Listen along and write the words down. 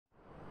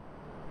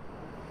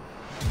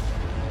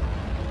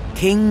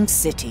King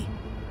City.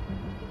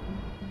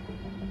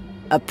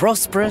 A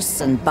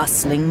prosperous and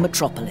bustling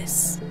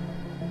metropolis.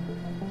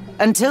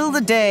 Until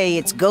the day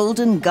its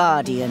golden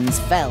guardians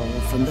fell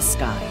from the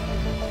sky.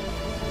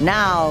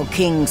 Now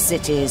King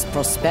City's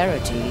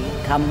prosperity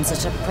comes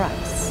at a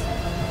price.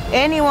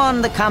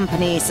 Anyone the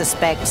company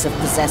suspects of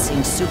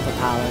possessing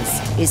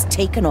superpowers is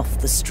taken off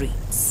the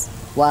streets,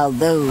 while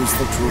those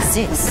that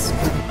resist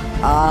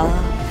are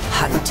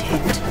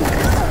hunted.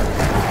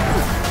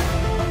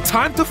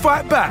 Time to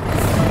fight back!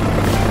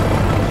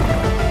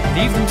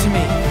 Leave them to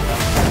me.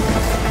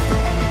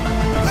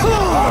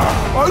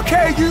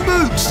 Okay, you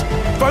mooks!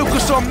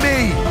 Focus on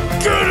me!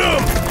 Get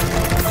him!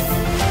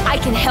 I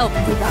can help,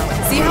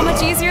 Lubo. See how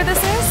much easier this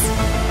is?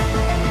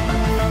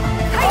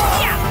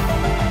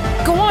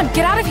 Hi-ya! Go on,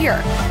 get out of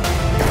here!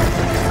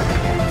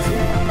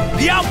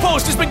 The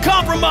outpost has been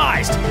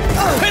compromised!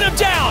 Pin him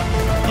down!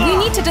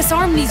 We need to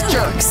disarm these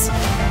jerks.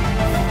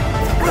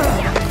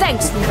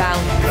 Thanks, Lubo.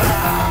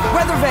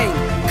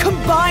 Weathervane,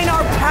 combine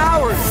our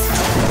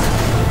powers!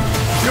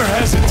 You're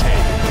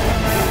hesitating.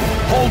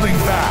 Holding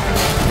back.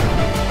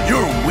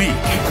 You're weak.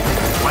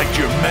 Like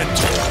your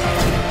mentor.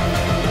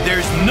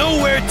 There's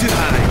nowhere to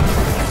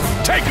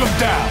hide. Take him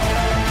down!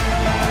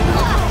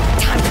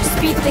 Time to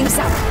speed things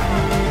up.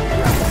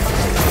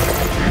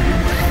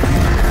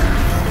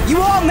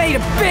 You all made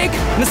a big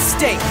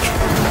mistake.